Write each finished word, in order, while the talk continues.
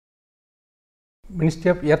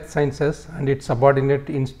Ministry of Earth Sciences and its subordinate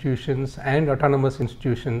institutions and autonomous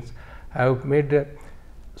institutions have made a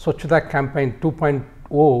Swachhta campaign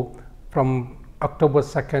 2.0 from October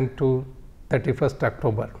 2nd to 31st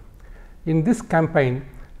October. In this campaign,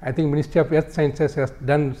 I think Ministry of Earth Sciences has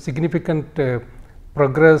done significant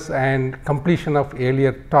progress and completion of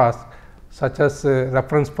earlier tasks, such as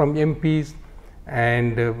reference from MPs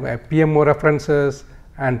and PMO references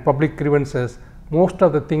and public grievances. Most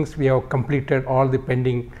of the things we have completed, all the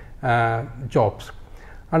pending jobs,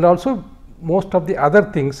 and also most of the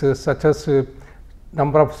other things such as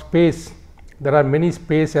number of space. There are many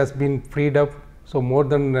space has been freed up. So, more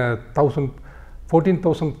than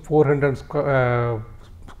 14,400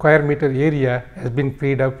 square meter area has been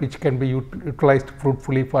freed up, which can be utilized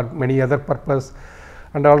fruitfully for many other purpose.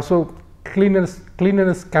 And also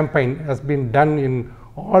cleanliness campaign has been done in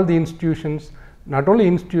all the institutions, not only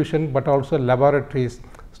institution but also laboratories,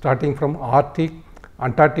 starting from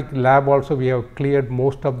Antarctic lab also we have cleared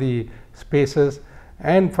most of the spaces,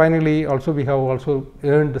 and finally also we have also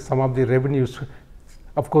earned some of the revenues.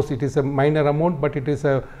 Of course, it is a minor amount, but it is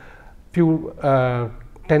a few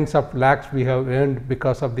tens of lakhs we have earned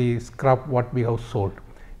because of the scrap what we have sold.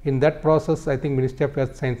 In that process, I think Ministry of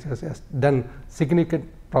Earth Sciences has done significant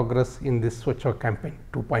progress in this Swachh campaign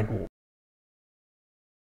 2.0.